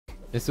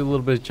Let's do a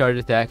little bit of charge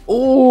attack.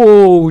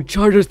 Oh,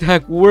 charge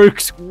attack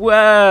works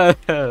well.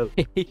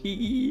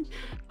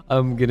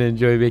 I'm gonna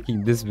enjoy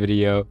making this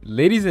video.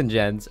 Ladies and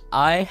gents,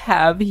 I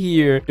have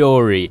here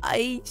Dori.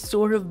 I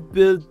sort of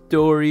built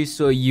Dori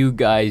so you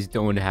guys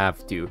don't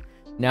have to.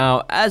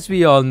 Now, as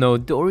we all know,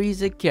 Dori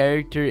is a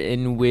character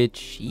in which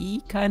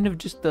he kind of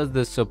just does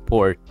the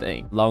support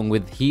thing, along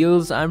with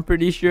heals, I'm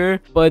pretty sure.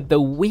 But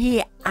the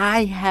way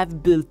I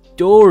have built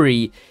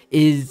Dori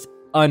is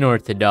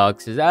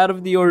unorthodox, is out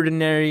of the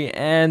ordinary,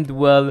 and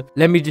well,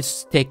 let me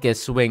just take a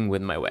swing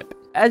with my weapon.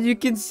 As you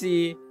can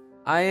see,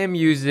 I am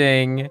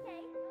using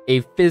a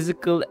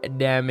physical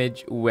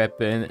damage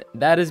weapon.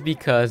 That is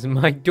because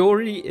my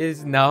Dori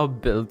is now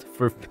built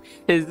for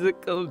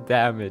physical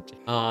damage.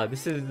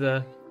 This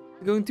is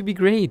going to be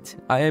great.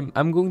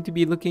 I'm going to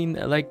be looking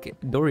like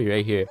Dori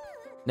right here.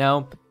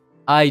 Now,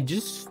 I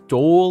just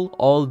stole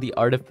all the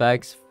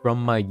artifacts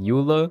from my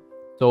youll.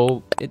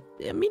 So it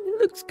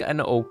looks kind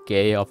of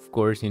okay. Of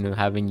course, you know,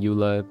 having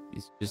youll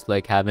is just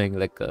like having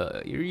like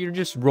you're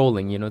just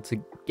rolling, you know, it's a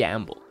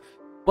gamble.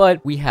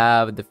 But we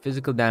have the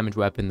physical damage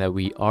weapon that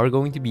we are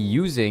going to be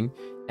using,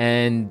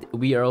 and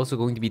we are also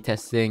going to be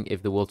testing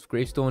if the Wolf's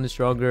Gravestone is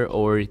stronger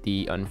or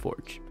the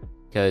Unforged,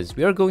 because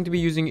we are going to be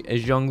using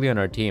a Zhongli on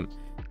our team.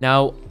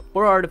 Now,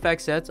 for artifact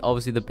sets,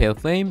 obviously the Pale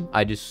Flame,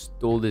 I just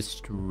stole this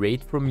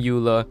straight from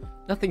youll.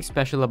 Nothing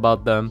special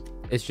about them.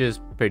 It's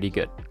just pretty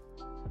good.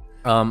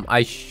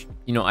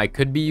 I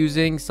could be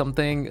using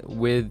something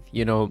with,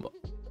 you know,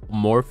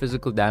 more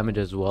physical damage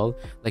as well,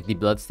 like the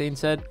Bloodstain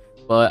set,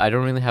 but I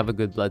don't really have a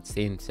good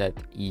Bloodstain set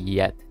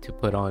yet to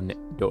put on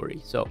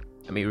Dori. So,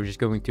 I mean, we're just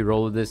going to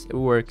roll with this. It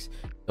works,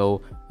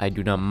 so I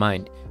do not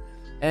mind.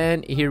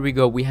 And here we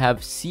go. We have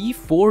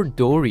C4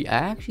 Dori. I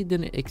actually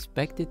didn't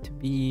expect it to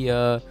be,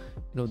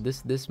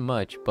 this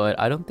much, but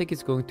I don't think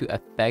it's going to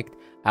affect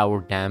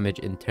our damage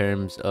in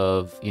terms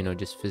of, you know,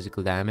 just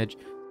physical damage.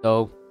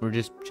 So we're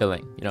just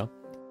chilling, you know.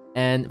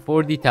 And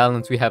for the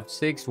talents, we have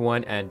 6,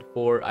 1, and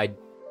 4. I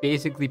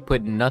basically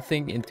put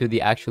nothing into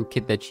the actual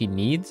kit that she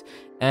needs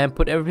and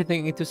put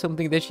everything into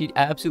something that she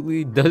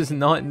absolutely does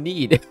not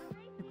need.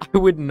 I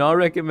would not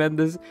recommend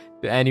this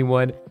to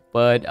anyone,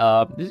 but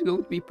this is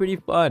going to be pretty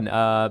fun.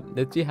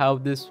 Let's see how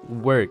this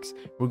works.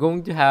 We're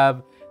going to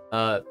have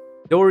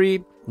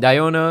Dori,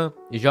 Diona,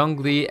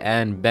 Zhongli,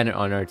 and Bennett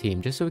on our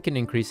team, just so we can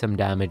increase some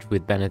damage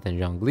with Bennett and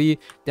Zhongli.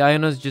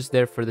 Diona's just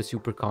there for the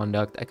super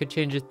conduct. I could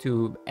change it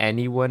to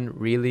anyone,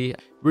 really.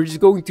 We're just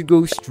going to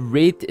go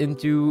straight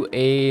into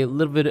a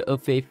little bit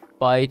of a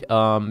fight.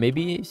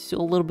 Maybe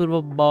still a little bit of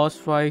a boss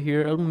fight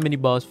here, a little mini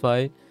boss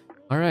fight.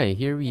 All right,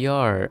 here we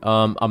are.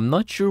 I'm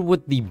not sure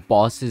what the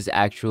boss's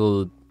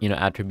actual, you know,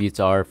 attributes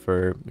are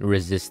for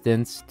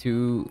resistance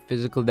to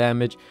physical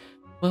damage,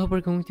 but we're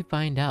going to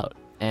find out.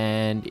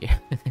 And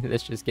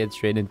let's just get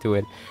straight into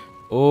it.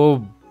 Oh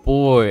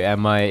boy,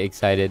 am I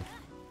excited.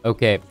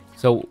 Okay,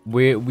 so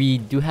we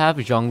do have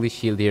Zhongli's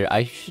shield here.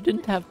 I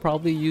shouldn't have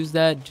probably used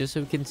that, just so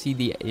we can see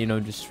the, you know,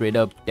 just straight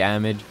up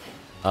damage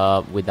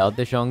without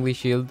the Zhongli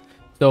shield.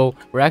 So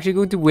we're actually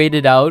going to wait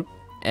it out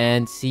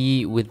and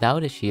see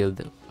without a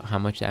shield how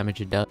much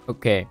damage it does.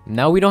 Okay,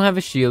 now we don't have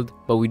a shield,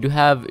 but we do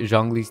have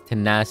Zhongli's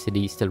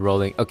tenacity still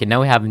rolling. Okay, now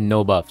we have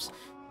no buffs.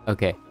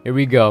 Okay, here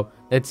we go.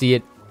 Let's see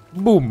it.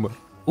 Boom.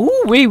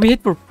 Ooh, wait, we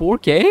hit for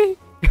 4k?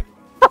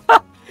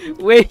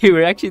 Wait,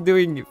 we're actually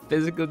doing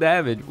physical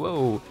damage.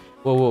 Whoa.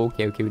 Whoa,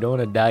 okay, we don't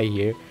want to die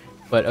here.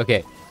 But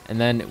okay, and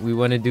then we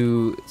want to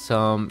do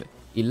some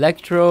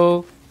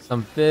electro,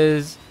 some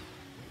fizz,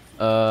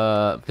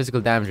 physical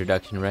damage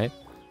reduction, right?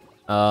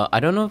 I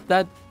don't know if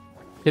that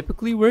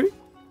typically works.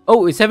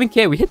 Oh, it's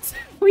 7k. We hit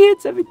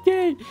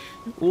 7k.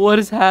 What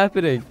is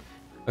happening?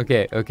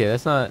 Okay,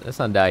 let's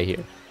not die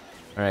here.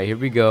 All right, here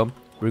we go.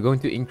 We're going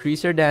to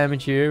increase our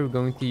damage here. We're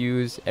going to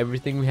use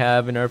everything we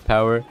have in our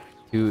power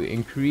to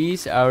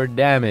increase our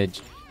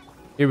damage.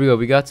 Here we go.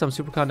 We got some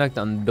super conduct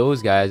on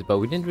those guys, but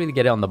we didn't really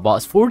get it on the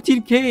boss.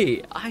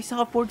 14k. I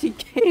saw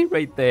 14k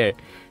right there.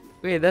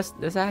 Wait, that's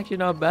actually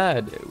not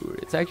bad.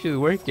 It's actually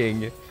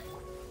working.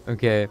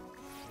 Okay,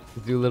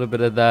 let's do a little bit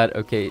of that.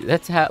 Okay,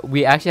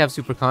 we actually have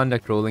super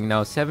conduct rolling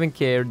now.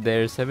 7k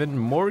there, 7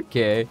 more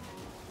k,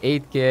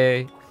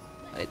 8k.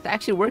 It's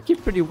actually working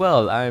pretty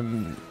well.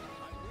 I'm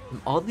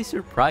oddly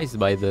surprised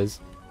by this.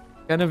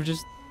 Kind of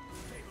just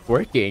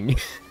working.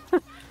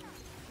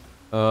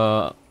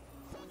 I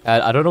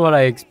don't know what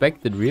I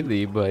expected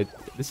really, but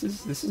this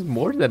is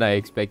more than I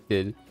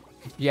expected.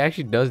 He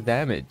actually does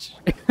damage.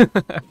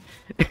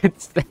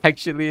 It's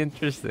actually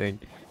interesting.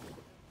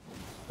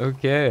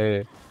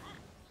 Okay.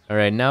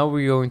 Alright, now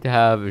we're going to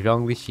have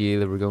Zhongli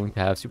shield, we're going to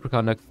have super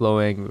conduct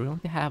flowing, we're going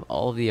to have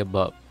all of the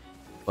above.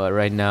 But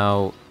right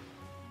now,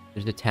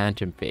 there's a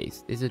tantrum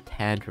phase. There's a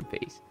tantrum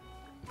phase.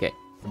 Okay,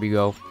 here we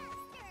go.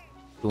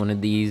 Do one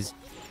of these.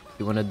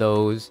 Do one of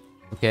those.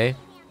 Okay.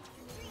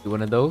 Do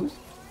one of those.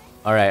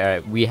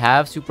 Alright. We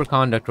have super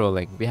conduct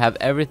rolling. We have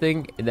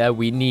everything that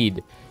we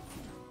need.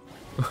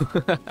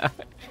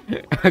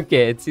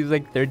 Okay, it seems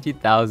like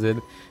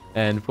 30,000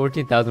 and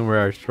 14,000 were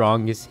our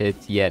strongest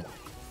hits yet.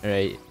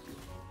 Alright.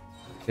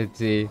 Let's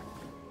see.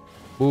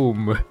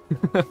 Boom.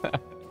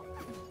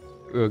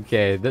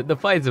 Okay, the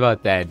fight's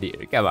about to end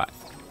here. Come on.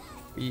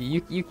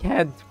 You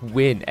can't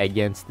win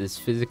against this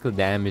physical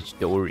damage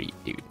Dori,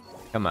 dude.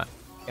 Come on.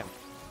 Come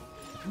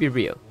on. Be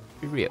real.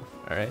 Be real,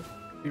 alright?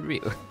 Be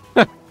real.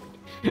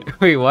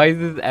 Wait, why is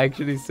this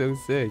actually so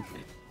sick?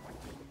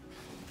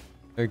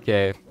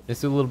 Okay,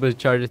 let's do a little bit of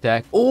charge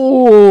attack.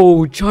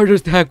 Oh, charge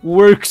attack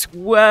works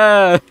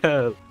well.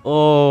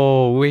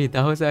 Oh, wait,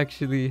 that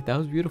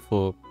was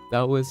beautiful.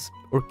 That was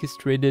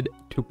orchestrated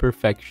to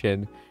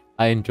perfection.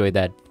 I enjoyed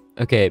that.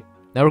 Okay,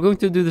 now we're going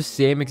to do the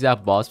same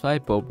exact boss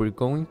fight, but we're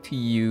going to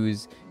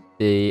use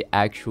the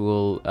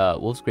actual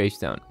Wolf's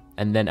Gravestone.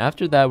 And then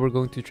after that, we're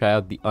going to try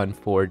out the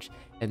Unforged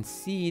and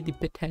see the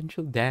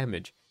potential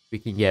damage we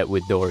can get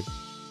with Dori.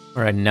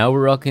 Alright, now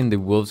we're rocking the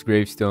Wolf's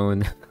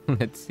Gravestone.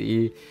 Let's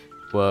see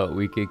what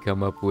we could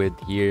come up with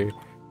here.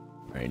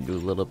 Alright, do a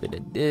little bit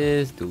of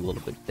this, do a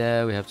little bit of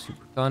that. We have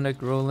Super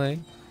Conduct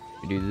rolling.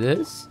 We do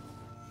this.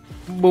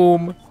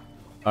 Boom.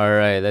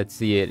 Alright, let's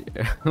see it.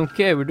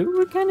 Okay,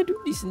 we're kind of doing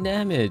decent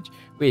damage.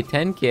 Wait,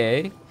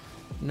 10k?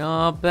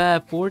 Not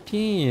bad.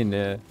 14.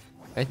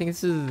 I think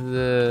this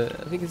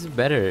is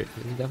better.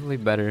 This is definitely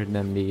better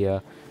than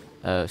the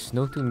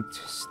Snow-Tuned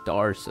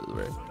Star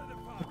Silver,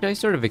 which I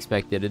sort of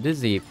expected. It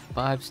is a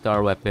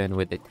 5-star weapon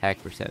with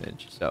attack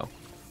percentage, so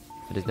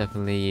it is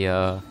definitely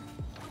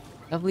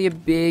definitely a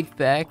big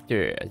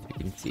factor, as you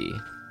can see.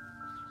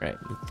 Right,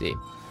 let's see.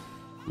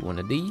 Do one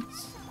of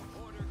these.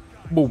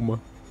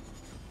 Boom.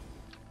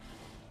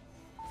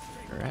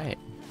 Alright.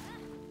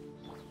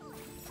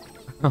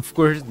 Of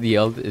course, the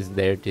ult is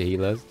there to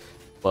heal us,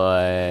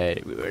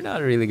 but we're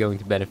not really going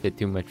to benefit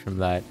too much from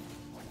that.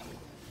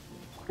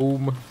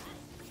 Boom.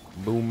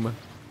 Boom.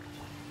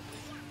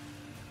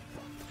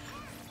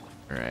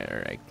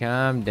 Alright,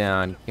 calm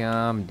down,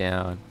 calm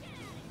down.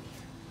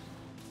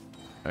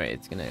 Alright,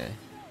 it's gonna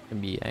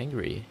be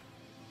angry.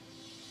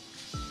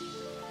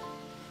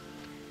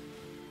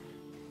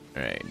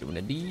 Alright, do one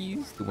of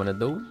these, do one of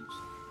those.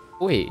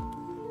 Wait,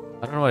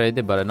 I don't know what I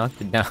did, but I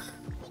knocked it down.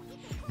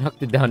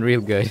 Knocked it down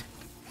real good.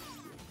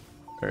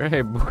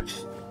 Alright, boy.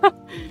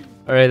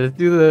 Alright, let's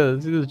do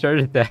the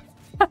charge attack.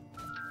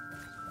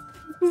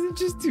 This is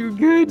just too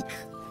good.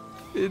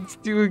 It's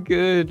too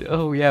good.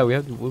 Oh yeah, we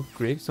have the Wolf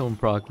Gravestone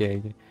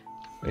proccing.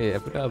 Wait, I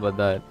forgot about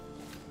that.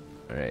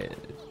 Alright,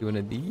 let's do one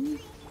of these.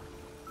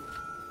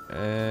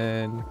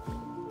 And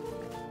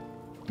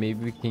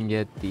maybe we can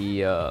get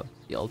the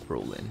ult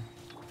rolling.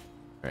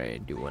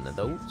 Alright, do one of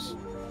those.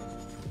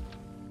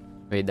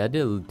 Wait, that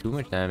did a little too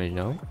much damage,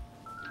 no?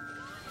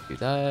 Do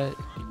that,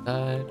 do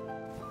that.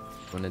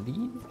 One of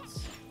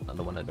these.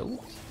 Another one of those.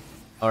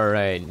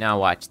 Alright, now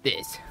watch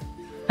this.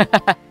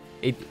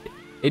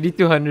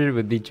 8200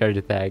 with the charge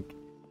attack.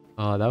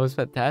 Oh, that was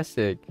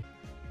fantastic.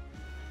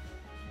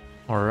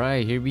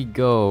 Alright, here we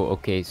go.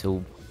 Okay,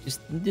 so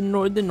just the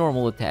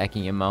normal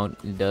attacking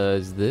amount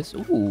does this.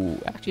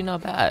 Ooh, actually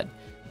not bad.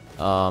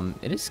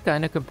 It is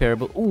kind of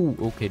comparable. Ooh,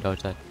 okay,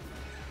 dodge that.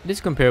 It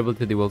is comparable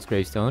to the Wolf's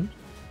Gravestone,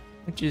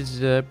 which is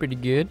pretty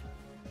good.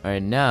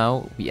 Alright,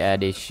 now we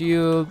add a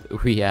shield.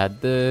 We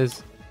add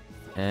this.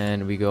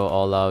 And we go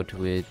all out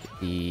with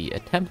the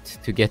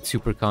attempt to get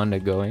Super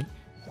Conduct going.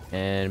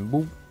 And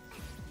boom.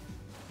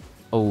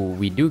 Oh,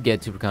 we do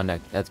get Super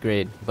Conduct. That's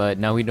great. But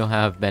now we don't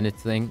have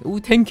Bennett's thing.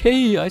 Ooh,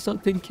 10k! I saw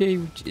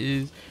 10k, which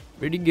is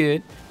pretty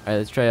good. Alright,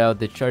 let's try out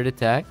the charge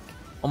attack.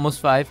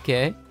 Almost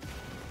 5k.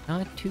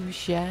 Not too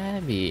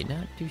shabby.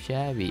 Not too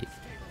shabby.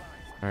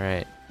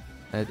 Alright.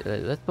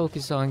 Let's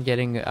focus on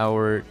getting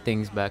our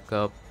things back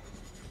up.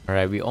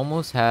 Alright, we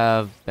almost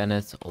have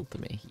Bennett's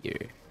ultimate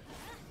here.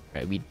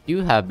 Alright, we do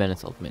have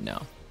Bennett's ultimate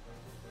now.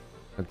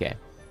 Okay.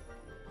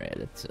 Alright,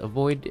 let's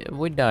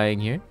avoid dying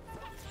here.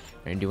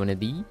 Alright, do one of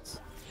these.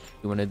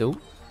 Do one of those.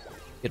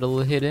 Get a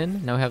little hit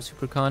in. Now we have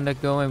Super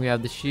Conduct going. We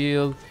have the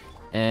shield.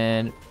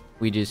 And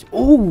we just...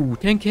 Oh,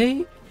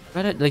 10k?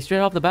 Right, like straight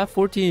off the bat,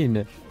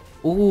 14.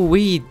 Oh,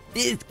 wait.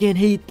 This can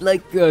hit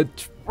like a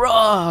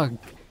truck.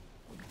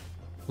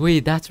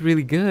 Wait, that's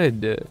really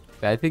good.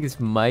 I think this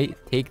might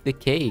take the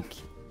cake.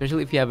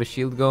 Especially if you have a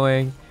shield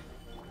going.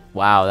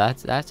 Wow,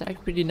 that's actually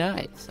pretty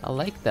nice. I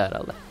like that. I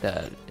like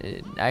that.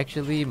 It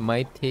actually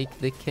might take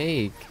the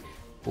cake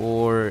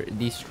for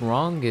the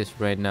strongest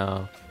right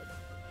now.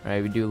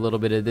 Alright, we do a little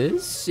bit of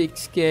this.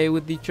 6k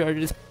with the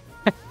charges.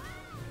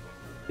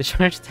 The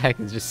charge attack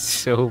is just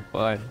so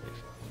fun.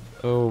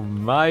 Oh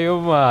my, oh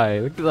my.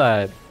 Look at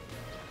that.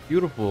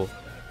 Beautiful.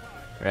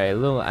 Alright, a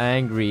little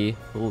angry.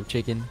 Little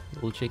chicken.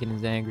 Little chicken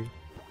is angry.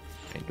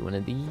 Alright, do one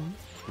of these.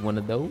 Do one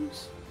of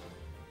those.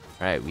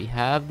 Alright, we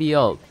have the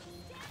ult.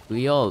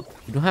 We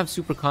don't have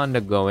Super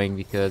Conduct going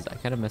because I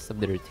kind of messed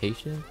up the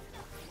rotation.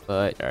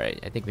 But alright,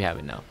 I think we have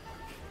it now.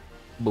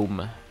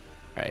 Boom.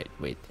 Alright,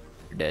 wait.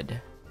 We're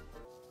dead.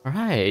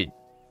 Alright.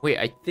 Wait,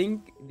 I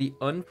think the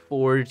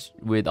Unforged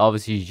with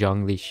obviously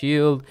Zhongli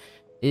shield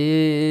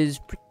is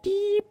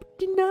pretty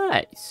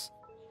nice.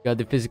 We got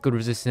the physical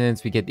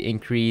resistance, we get the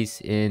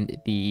increase in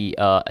the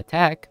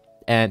attack,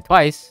 and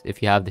twice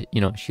if you have the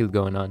shield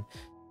going on.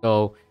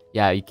 So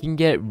yeah, you can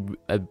get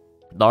a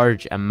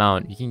large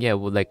amount. You can get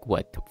like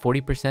what,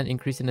 40%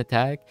 increase in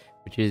attack,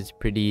 which is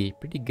pretty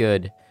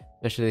good,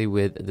 especially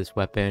with this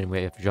weapon.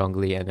 We have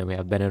Zhongli and then we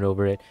have Bennett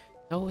over it,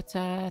 so it's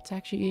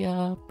actually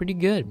pretty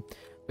good.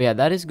 But yeah,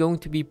 that is going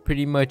to be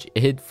pretty much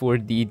it for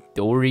the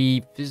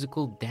Dori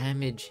physical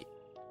damage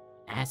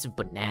massive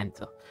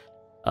bonanza.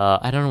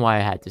 I don't know why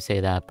I had to say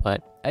that,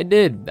 but I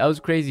did. That was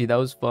crazy. That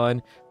was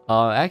fun.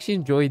 I actually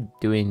enjoyed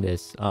doing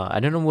this. I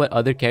don't know what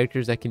other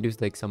characters I can do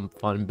like some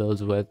fun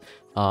builds with.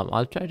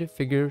 I'll try to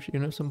figure, you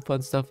know, some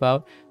fun stuff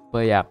out.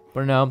 But yeah,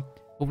 for now,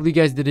 hopefully you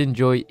guys did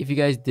enjoy. If you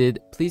guys did,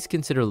 please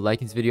consider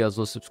liking this video as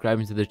well as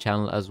subscribing to the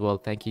channel as well.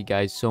 Thank you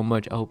guys so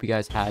much. I hope you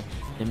guys had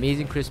an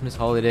amazing Christmas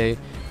holiday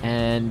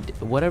and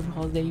whatever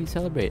holiday you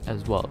celebrate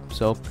as well.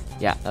 So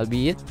yeah, that'll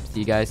be it. See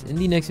you guys in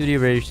the next video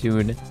very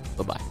soon.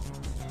 Bye bye.